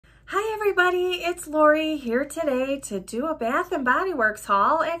Hi everybody, it's Lori here today to do a Bath and Body Works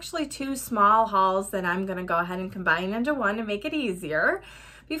haul. Actually two small hauls that I'm gonna go ahead and combine into one to make it easier.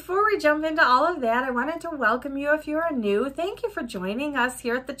 Before we jump into all of that, I wanted to welcome you if you are new. Thank you for joining us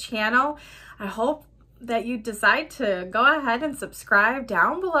here at the channel. I hope that you decide to go ahead and subscribe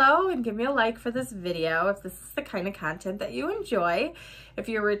down below and give me a like for this video if this is the kind of content that you enjoy. If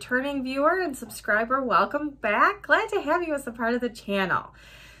you're a returning viewer and subscriber, welcome back. Glad to have you as a part of the channel.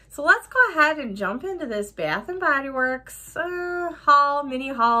 So let's go ahead and jump into this Bath and Body Works haul, mini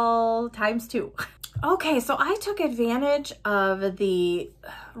haul times 2. Okay, so I took advantage of the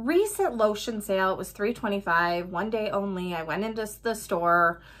recent lotion sale. It was $3.25, one day only. I went into the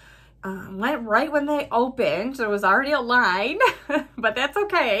store, went right when they opened. There was already a line, but that's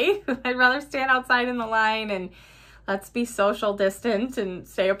okay. I'd rather stand outside in the line and let's be social distant and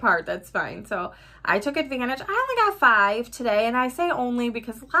stay apart. That's fine. So I took advantage. I only got 5 today, and I say only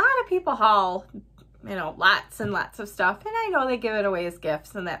because a lot of people haul, you know, lots and lots of stuff, and I know they give it away as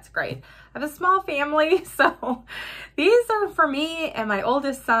gifts, and that's great. I have a small family, so these are for me and my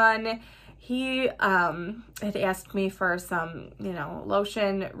oldest son. He had asked me for some, you know,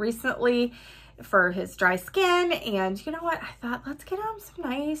 lotion recently for his dry skin, and you know what, I thought let's get him some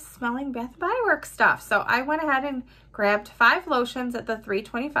nice smelling Bath & Body Works stuff. So I went ahead and grabbed 5 lotions at the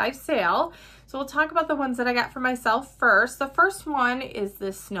 $3.25 sale. So we'll talk about the ones that I got for myself first. The first one is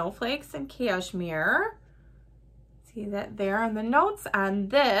this Snowflakes and Cashmere. See that there? And the notes on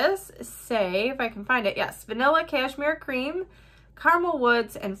this say, if I can find it, yes, vanilla cashmere cream, caramel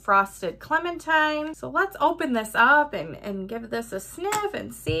woods, and frosted clementine. So let's open this up and give this a sniff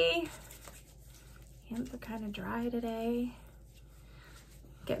and see. Hands are kind of dry today.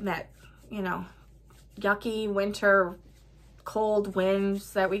 Getting that, you know, yucky winter cold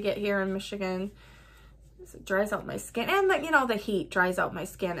winds that we get here in Michigan. It dries out my skin, and the, you know, the heat dries out my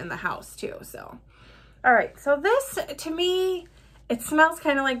skin in the house too. So, all right. So this, to me, it smells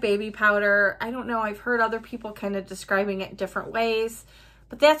kind of like baby powder. I don't know. I've heard other people kind of describing it different ways,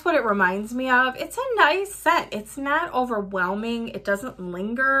 but that's what it reminds me of. It's a nice scent. It's not overwhelming. It doesn't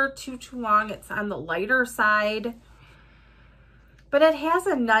linger too long. It's on the lighter side, but it has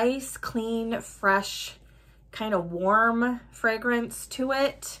a nice, clean, fresh, kind of warm fragrance to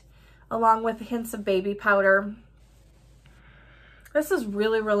it, along with hints of baby powder. This is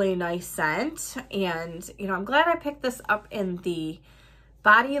really, really nice scent. And, you know, I'm glad I picked this up in the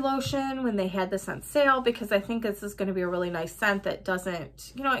body lotion when they had this on sale, because I think this is going to be a really nice scent that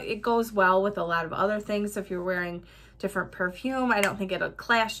doesn't, you know, it goes well with a lot of other things. If you're wearing different perfume, I don't think it'll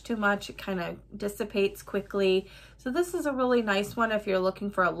clash too much. It kind of dissipates quickly. So this is a really nice one if you're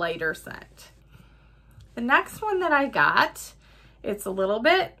looking for a lighter scent. The next one that I got, it's a little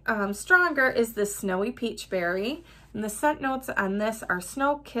bit stronger, is this Snowy Peach Berry. And the scent notes on this are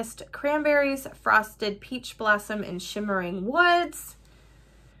snow-kissed cranberries, frosted peach blossom, and shimmering woods.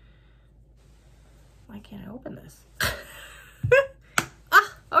 Why can't I open this?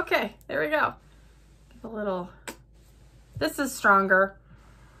 Okay, there we go. A little, this is stronger.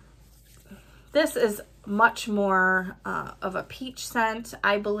 This is much more of a peach scent,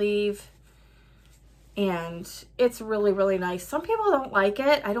 I believe. And it's really, really nice. Some people don't like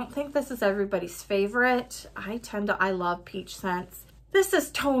it. I don't think this is everybody's favorite. I love peach scents. This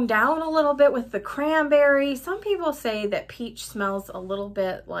is toned down a little bit with the cranberry. Some people say that peach smells a little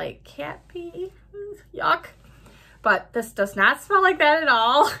bit like cat pee. Yuck. But this does not smell like that at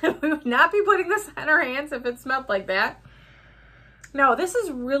all. We would not be putting this on our hands if it smelled like that. No, this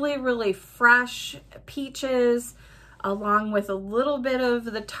is really, really fresh peaches, along with a little bit of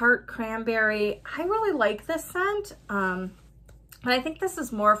the tart cranberry. I really like this scent, but I think this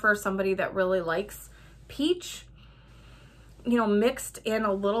is more for somebody that really likes peach, you know, mixed in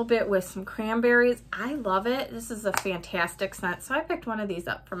a little bit with some cranberries. I love it. This is a fantastic scent, so I picked one of these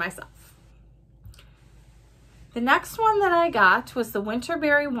up for myself. The next one that I got was the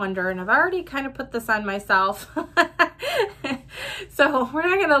Winterberry Wonder, and I've already kind of put this on myself. So we're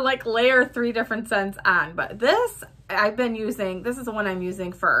not gonna like layer 3 different scents on, but this I've been using, this is the one I'm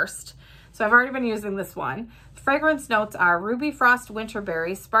using first. So I've already been using this one. The fragrance notes are Ruby Frost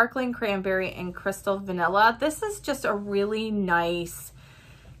Winterberry, Sparkling Cranberry, and Crystal Vanilla. This is just a really nice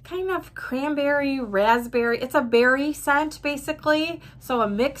kind of cranberry, raspberry. It's a berry scent basically. So a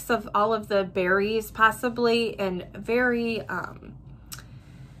mix of all of the berries possibly, and very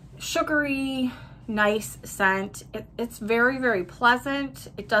sugary, nice scent. It's very, very pleasant.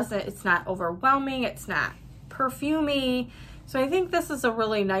 It's not overwhelming. It's not perfumey. So I think this is a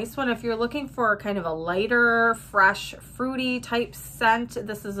really nice one. If you're looking for kind of a lighter, fresh, fruity type scent,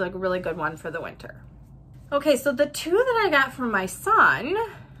 this is a really good one for the winter. Okay, so the 2 that I got from my son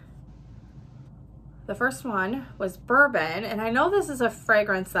The first one was Bourbon, and I know this is a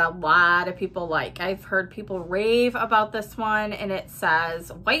fragrance that a lot of people like. I've heard people rave about this one, and it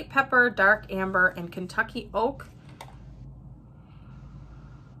says white pepper, dark amber, and Kentucky oak.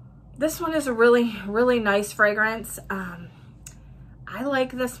 This one is a really, really nice fragrance. I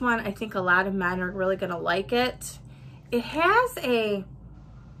like this one. I think a lot of men are really gonna like it. It has a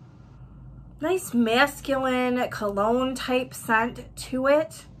nice masculine cologne type scent to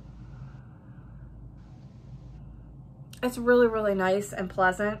it. It's really, really nice and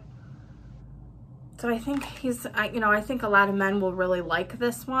pleasant. So I think I think a lot of men will really like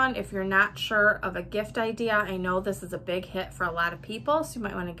this one. If you're not sure of a gift idea, I know this is a big hit for a lot of people, so you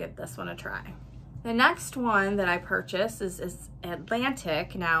might want to give this one a try. The next one that I purchased is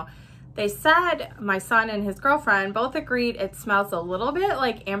Atlantic. Now, they said, my son and his girlfriend both agreed it smells a little bit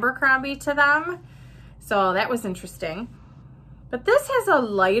like Abercrombie to them. So that was interesting. But this has a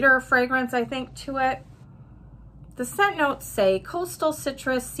lighter fragrance, I think, to it. The scent notes say coastal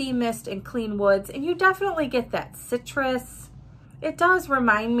citrus, sea mist, and clean woods, and you definitely get that citrus. It does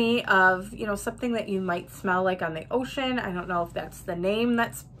remind me of, something that you might smell like on the ocean. I don't know if that's the name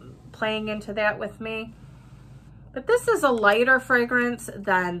that's playing into that with me. But this is a lighter fragrance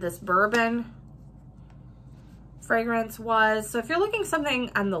than this Bourbon fragrance was. So if you're looking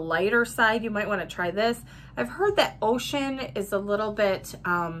something on the lighter side, you might want to try this. I've heard that Ocean is a little bit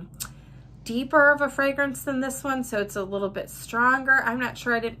deeper of a fragrance than this one, so it's a little bit stronger. I'm not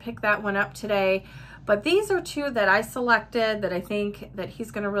sure, I didn't pick that one up today, but these are two that I selected that I think that he's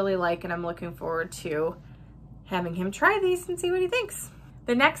going to really like, and I'm looking forward to having him try these and see what he thinks.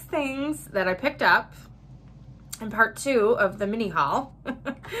 The next things that I picked up in part 2 of the mini haul,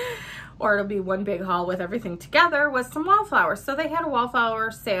 or it'll be one big haul with everything together, was some Wallflowers. So they had a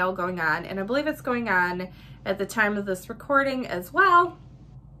Wallflower sale going on, and I believe it's going on at the time of this recording as well.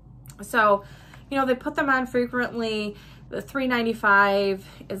 So, they put them on frequently. The $3.95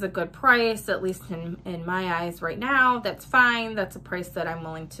 is a good price, at least in my eyes right now. That's fine. That's a price that I'm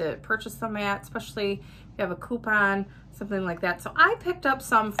willing to purchase them at, especially if you have a coupon, something like that. So I picked up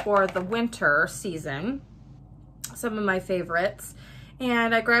some for the winter season, some of my favorites,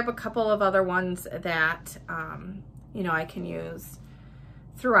 and I grabbed a couple of other ones that, I can use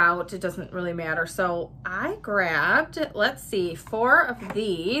throughout. It doesn't really matter. So I grabbed, let's see, 4 of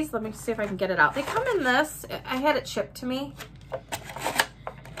these. Let me see if I can get it out. They come in this. I had it shipped to me.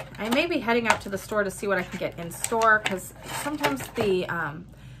 I may be heading out to the store to see what I can get in store, because sometimes the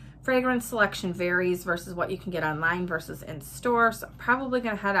fragrance selection varies versus what you can get online versus in store. So I'm probably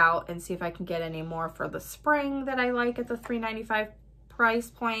going to head out and see if I can get any more for the spring that I like at the $3.95 price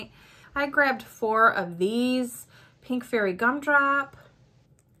point. I grabbed 4 of these. Pink Fairy Gumdrop.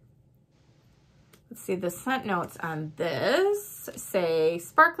 Let's see, the scent notes on this say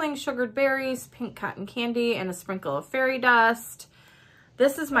sparkling sugared berries, pink cotton candy, and a sprinkle of fairy dust.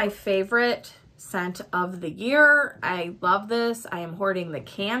 This is my favorite scent of the year. I love this. I am hoarding the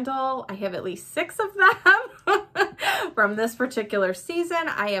candle. I have at least 6 of them from this particular season.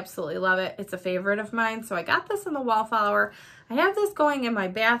 I absolutely love it. It's a favorite of mine. So I got this in the Wallflower. I have this going in my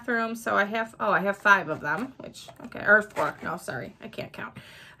bathroom. So I have 5 of them, or 4. No, sorry, I can't count.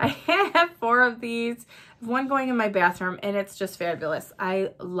 I have 4 of these, one going in my bathroom, and it's just fabulous.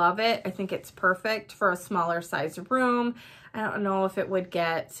 I love it. I think it's perfect for a smaller size room. I don't know if it would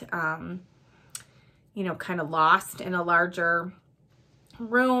get, kind of lost in a larger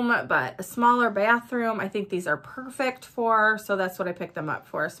room, but a smaller bathroom, I think these are perfect for, so that's what I picked them up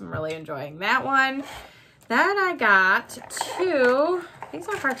for. So I'm really enjoying that one. Then I got 2, these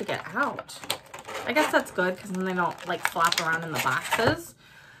are hard to get out. I guess that's good, because then they don't flop around in the boxes.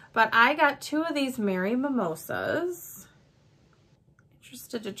 But I got 2 of these Merry Mimosas.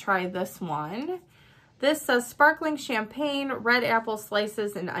 Interested to try this one. This says sparkling champagne, red apple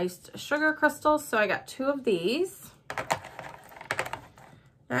slices, and iced sugar crystals. So I got 2 of these.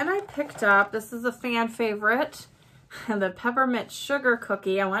 Then I picked up, this is a fan favorite, the peppermint sugar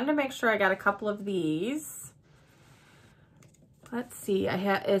cookie. I wanted to make sure I got a couple of these. Let's see,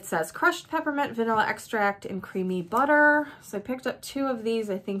 it says crushed peppermint, vanilla extract, and creamy butter. So I picked up 2 of these.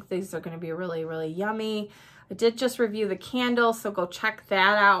 I think these are going to be really, really yummy. I did just review the candle, so go check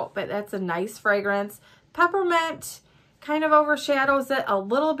that out. But that's a nice fragrance. Peppermint kind of overshadows it a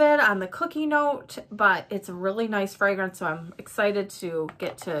little bit on the cookie note, but it's a really nice fragrance. So I'm excited to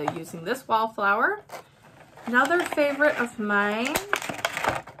get to using this Wallflower. Another favorite of mine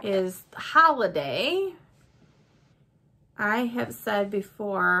is Holiday. I have said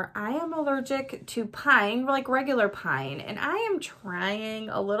before, I am allergic to pine, like regular pine, and I am trying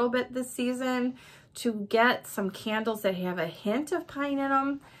a little bit this season to get some candles that have a hint of pine in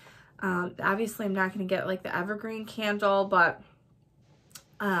them. Obviously, I'm not going to get like the evergreen candle, but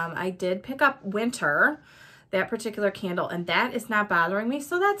I did pick up winter, that particular candle, and that is not bothering me,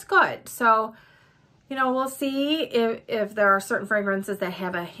 so that's good. So, you know, we'll see if there are certain fragrances that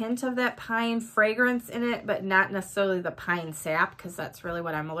have a hint of that pine fragrance in it, but not necessarily the pine sap, because that's really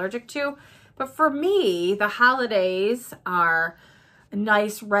what I'm allergic to. But for me, the holidays are a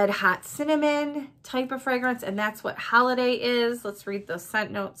nice red hot cinnamon type of fragrance, and that's what holiday is. Let's read the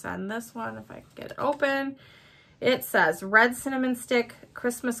scent notes on this one if I can get it open. It says red cinnamon stick,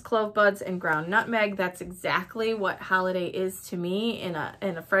 Christmas clove buds, and ground nutmeg. That's exactly what holiday is to me in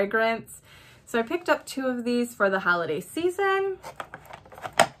a fragrance. So I picked up 2 of these for the holiday season.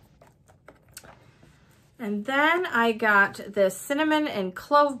 And then I got this cinnamon and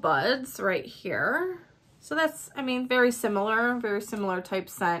clove buds right here. So that's, I mean, very similar type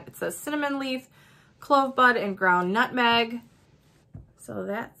scent. It says cinnamon leaf, clove bud, and ground nutmeg. So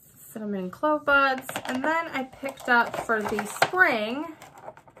that's cinnamon and clove buds. And then I picked up for the spring,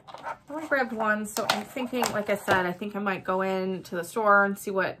 I only grabbed 1. So I'm thinking, like I said, I think I might go into the store and see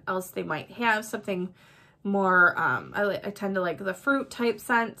what else they might have. Something more, I tend to like the fruit type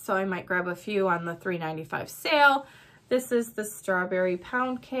scent. So I might grab a few on the $3.95 sale. This is the strawberry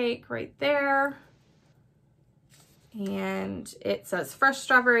pound cake right there. And it says fresh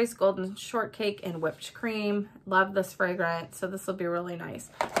strawberries, golden shortcake, and whipped cream. Love this fragrance, so this will be really nice.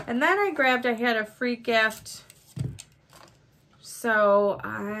 And then I had a free gift. So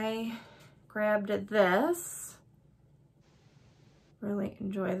I grabbed this. Really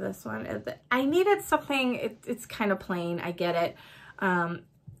enjoy this one. I needed something, it's kind of plain, I get it.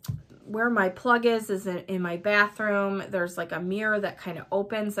 Where my plug is in my bathroom. There's like a mirror that kind of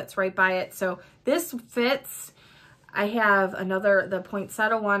opens that's right by it. So this fits. I have the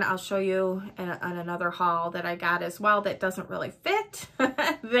poinsettia one I'll show you on another haul that I got as well that doesn't really fit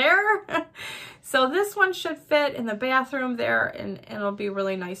there. So this one should fit in the bathroom there, and it'll be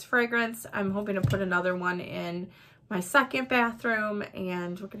really nice fragrance. I'm hoping to put another one in my second bathroom,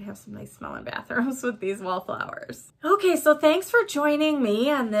 and we're gonna have some nice smelling bathrooms with these wallflowers. Okay, so thanks for joining me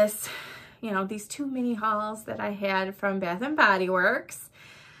on this, you know, these 2 mini hauls that I had from Bath and Body Works.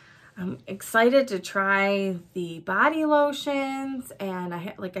 I'm excited to try the body lotions, and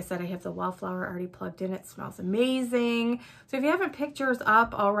like I said, I have the Wallflower already plugged in. It smells amazing. So if you haven't picked yours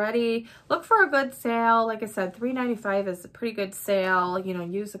up already, look for a good sale. Like I said, $3.95 is a pretty good sale. You know,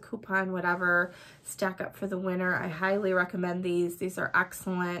 use a coupon, whatever, stack up for the winter. I highly recommend these. These are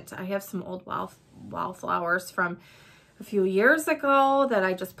excellent. I have some old Wallflowers from a few years ago that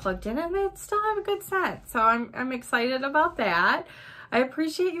I just plugged in, and they still have a good scent. So I'm excited about that. I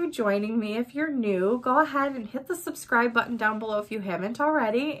appreciate you joining me. If you're new, go ahead and hit the subscribe button down below if you haven't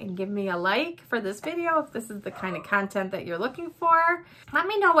already, and give me a like for this video if this is the kind of content that you're looking for. Let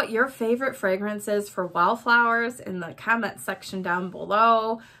me know what your favorite fragrance is for Wallflowers in the comment section down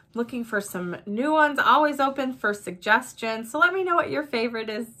below. Looking for some new ones, always open for suggestions. So let me know what your favorite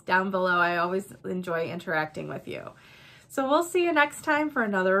is down below. I always enjoy interacting with you. So we'll see you next time for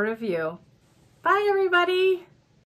another review. Bye, everybody.